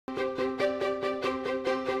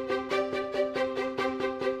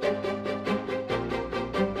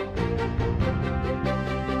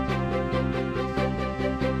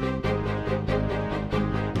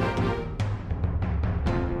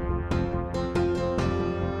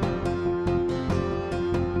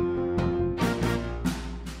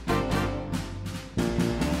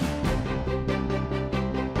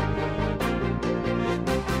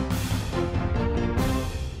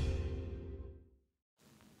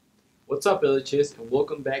What's up, LHS, and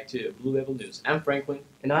welcome back to Blue Level News. I'm Franklin.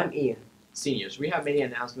 And I'm Ian. Seniors, we have many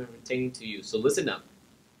announcements pertaining to you, so listen up.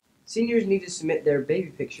 Seniors need to submit their baby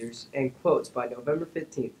pictures and quotes by November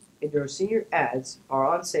 15th, and your senior ads are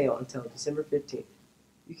on sale until December 15th.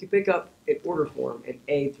 You can pick up an order form in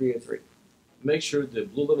A303. Make sure the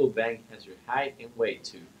Blue Level bag has your height and weight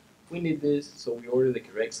too. We need this, so we order the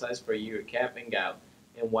correct size for your cap and gown.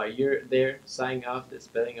 And while you're there, sign off the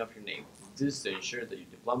spelling of your name. This to ensure that your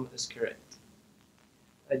diploma is correct.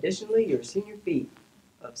 Additionally, your senior fee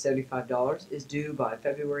of $75 is due by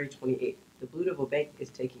February 28th. The Blue Devil Bank is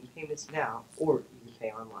taking payments now, or you can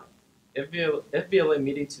pay online. FBLA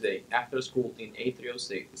meeting today after school in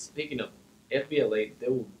A306. Speaking of FBLA, they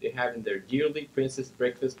will be having their yearly Princess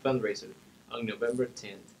Breakfast fundraiser on November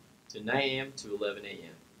 10th to 9 a.m. to 11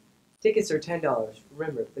 a.m. Tickets are $10.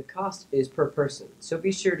 Remember, the cost is per person, so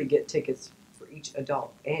be sure to get tickets for each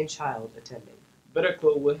adult and child attending. Better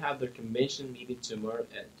Club will have their convention meeting tomorrow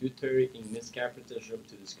at 2:30 in Ms. Carpenter's room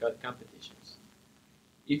to discuss competitions.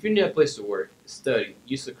 If you need a place to work, study,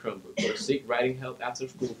 use a Chromebook, or seek writing help after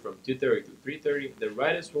school from 2:30 to 3:30, the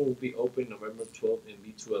writers' room will be open November 12th in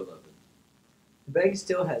B211. The bank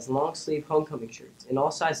still has long-sleeve homecoming shirts in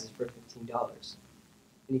all sizes for $15.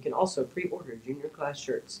 And you can also pre-order junior class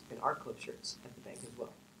shirts and art club shirts at the bank as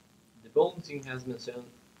well. The bowling team has been selling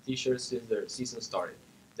t-shirts since their season started.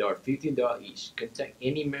 They are $15 each. Contact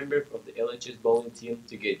any member of the LHS bowling team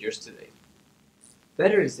to get yours today.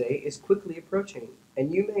 Veterans Day is quickly approaching,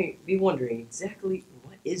 and you may be wondering exactly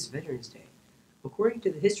what is Veterans Day. According to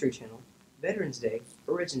the History Channel, Veterans Day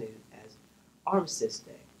originated as Armistice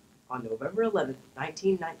Day on November 11,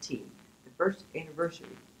 1919, the first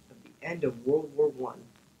anniversary of the end of World War I.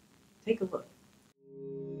 Take a look.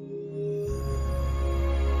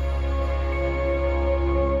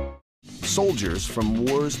 Soldiers from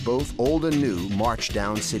wars both old and new march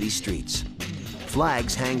down city streets.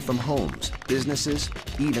 Flags hang from homes, businesses,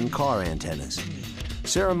 even car antennas.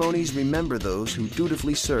 Ceremonies remember those who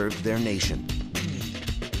dutifully served their nation.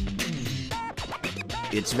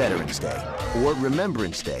 It's Veterans Day, or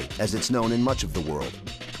Remembrance Day, as it's known in much of the world,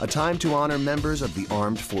 a time to honor members of the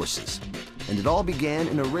armed forces. And it all began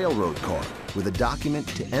in a railroad car with a document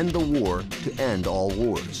to end the war to end all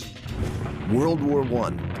wars. World War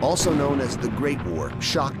I, also known as the Great War,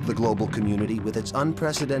 shocked the global community with its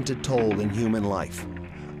unprecedented toll in human life.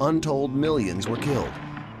 Untold millions were killed.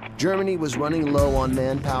 Germany was running low on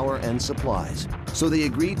manpower and supplies, so they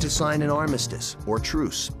agreed to sign an armistice, or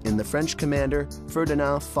truce, in the French commander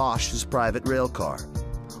Ferdinand Foch's private rail car.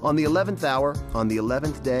 On the 11th hour, on the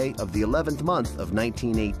 11th day of the 11th month of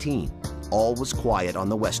 1918, all was quiet on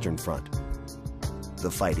the Western Front.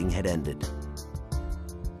 The fighting had ended.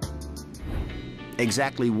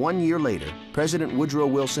 Exactly 1 year later, President Woodrow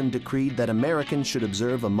Wilson decreed that Americans should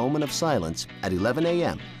observe a moment of silence at 11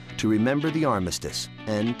 a.m. to remember the armistice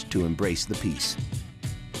and to embrace the peace.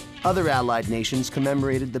 Other Allied nations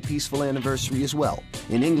commemorated the peaceful anniversary as well.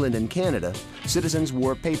 In England and Canada, citizens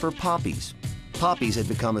wore paper poppies. Poppies had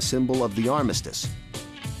become a symbol of the armistice.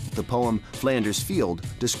 The poem Flanders Field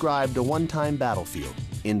described a one-time battlefield.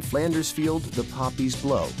 In Flanders Field, the poppies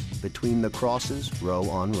blow, between the crosses, row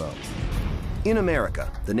on row. In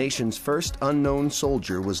America, the nation's first unknown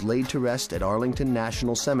soldier was laid to rest at Arlington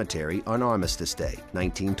National Cemetery on Armistice Day,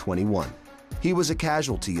 1921. He was a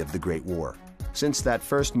casualty of the Great War. Since that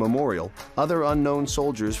first memorial, other unknown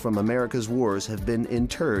soldiers from America's wars have been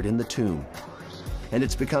interred in the tomb. And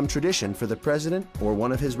it's become tradition for the president or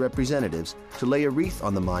one of his representatives to lay a wreath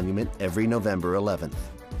on the monument every November 11th.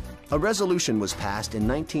 A resolution was passed in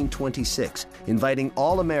 1926 inviting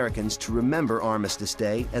all Americans to remember Armistice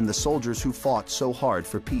Day and the soldiers who fought so hard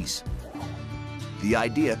for peace. The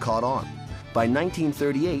idea caught on. By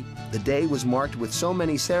 1938, the day was marked with so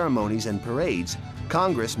many ceremonies and parades,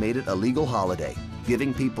 Congress made it a legal holiday,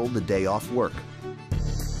 giving people the day off work.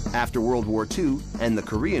 After World War II and the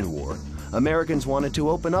Korean War, Americans wanted to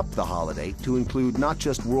open up the holiday to include not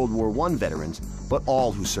just World War I veterans, but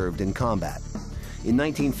all who served in combat. In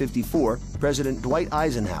 1954, President Dwight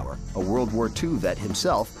Eisenhower, a World War II vet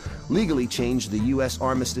himself, legally changed the U.S.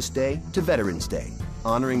 Armistice Day to Veterans Day,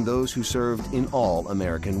 honoring those who served in all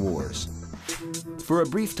American wars. For a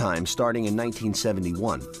brief time starting in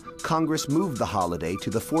 1971, Congress moved the holiday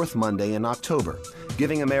to the fourth Monday in October,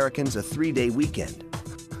 giving Americans a three-day weekend.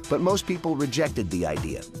 But most people rejected the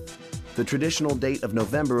idea. The traditional date of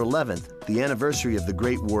November 11th, the anniversary of the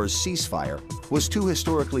Great War's ceasefire, was too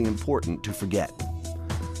historically important to forget.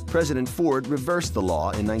 President Ford reversed the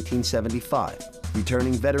law in 1975,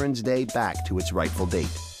 returning Veterans Day back to its rightful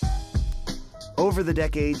date. Over the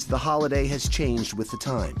decades, the holiday has changed with the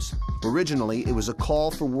times. Originally, it was a call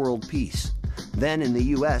for world peace. Then in the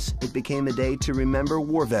U.S., it became a day to remember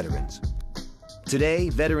war veterans. Today,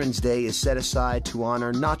 Veterans Day is set aside to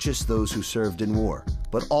honor not just those who served in war,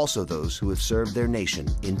 but also those who have served their nation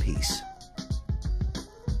in peace.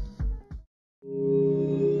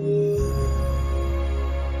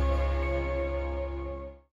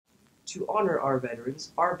 To honor our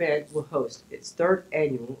veterans, our band will host its 3rd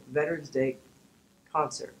annual Veterans Day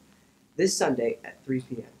concert this Sunday at 3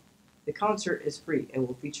 p.m. The concert is free and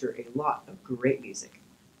will feature a lot of great music.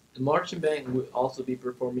 The marching band will also be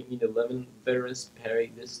performing in the Lebanon Veterans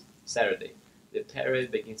Parade this Saturday. The parade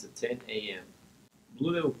begins at 10 a.m.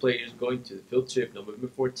 Blue Devil players going to the field trip November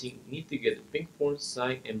 14 need to get the pink forms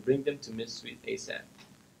signed and bring them to Miss Sweet ASAP.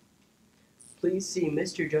 Please see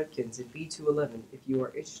Mr. Judkins in B211 if you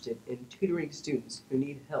are interested in tutoring students who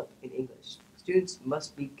need help in English. Students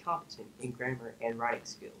must be competent in grammar and writing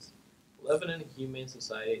skills. Lebanon Humane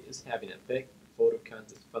Society is having a big photo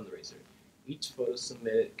contest fundraiser. Each photo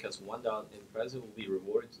submitted costs $1 and prizes will be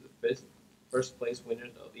rewarded to the first place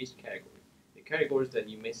winners of each category. The categories that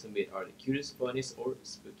you may submit are the cutest, funniest, or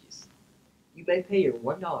spookiest. You may pay your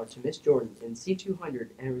 $1 to Miss Jordan in C200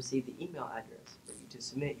 and receive the email address for you to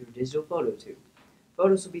submit your digital photo to.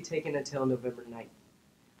 Photos will be taken until November 9th.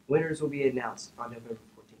 Winners will be announced on November 14th.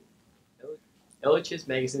 LHS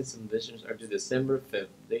magazine submissions are due December 5th.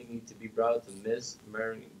 They need to be brought to Miss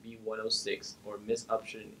Marin B106 or Miss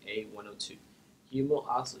Option A102. You will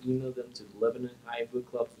also email them to the Lebanon High Book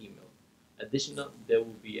Club email. Additionally, there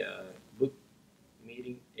will be a book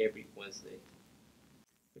meeting every Wednesday.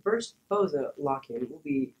 The first FOSA lock-in will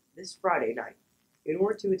be this Friday night. In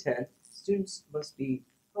order to attend, students must be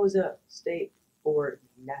FOSA state or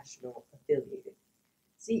national affiliated.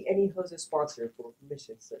 See any FOSA sponsor for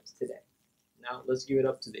permission slips today. Now, let's give it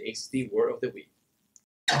up to the ACT Word of the Week.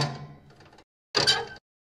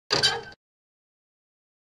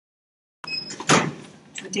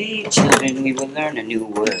 Today, children, we will learn a new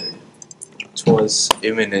word. 'Twas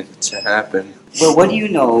imminent to happen. Well, what do you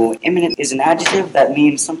know? Imminent is an adjective that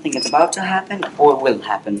means something is about to happen or will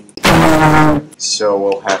happen. So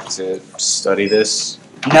we'll have to study this?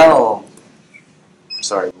 No.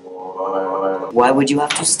 Sorry. Why would you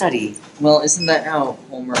have to study? Well, isn't that how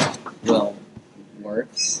homework,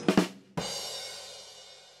 works?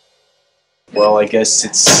 Well, I guess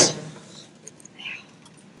it's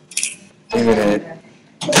imminent,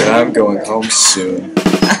 and I'm going home soon.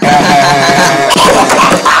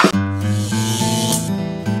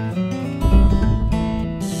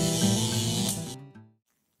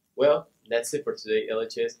 Well, that's it for today,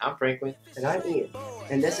 LHS. I'm Franklin. And I'm Ian,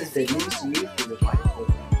 and this is the news to you from the Bible.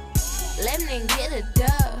 Lebanon get a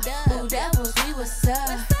dub. Blue Devils, we was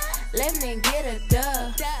up. Lebanon get a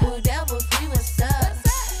dub. Blue Devils, we was up.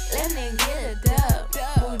 Lebanon get a dub.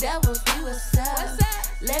 Blue Devils, we was up.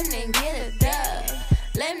 Lebanon get a dub.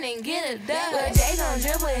 Lebanon get a dub. Lil' J gon'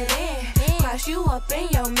 dribble it in. Cross you up in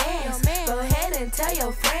your mans. Go ahead and tell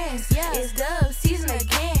your friends. It's dub season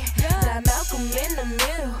again. Got Malcolm in the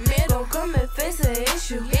middle. Gon' come and fix the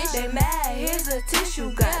issue. They mad, here's a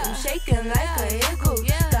tissue. Got them shaking like a igloo.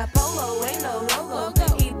 Got Polo, ain't no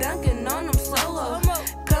logo. He dunking on them solo.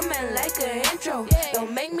 Coming like an intro.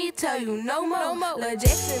 Don't make me tell you no more. Lil'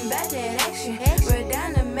 Jackson back that action. We're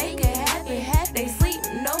down to make it happen. They sleep,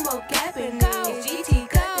 no more capping. GT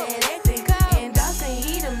cut that acting. And Dawson,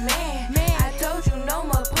 he the man. I told you no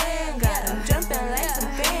more playing. Got him jumping like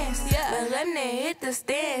some fans. But Lebanon hit the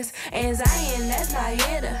stands. And Zion, that's my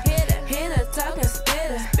hitter. Hitter talking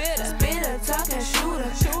spitter. Spitter talking shooter.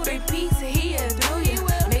 Free pizza, he a do ya.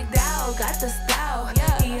 McDowell got the style.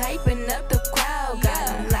 He hyping up the crowd. Got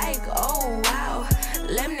him like, oh wow.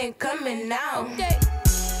 Lebanon coming now.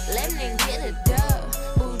 Lebanon get a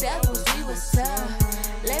dub. Blue Devils, we was up.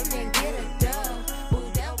 Lebanon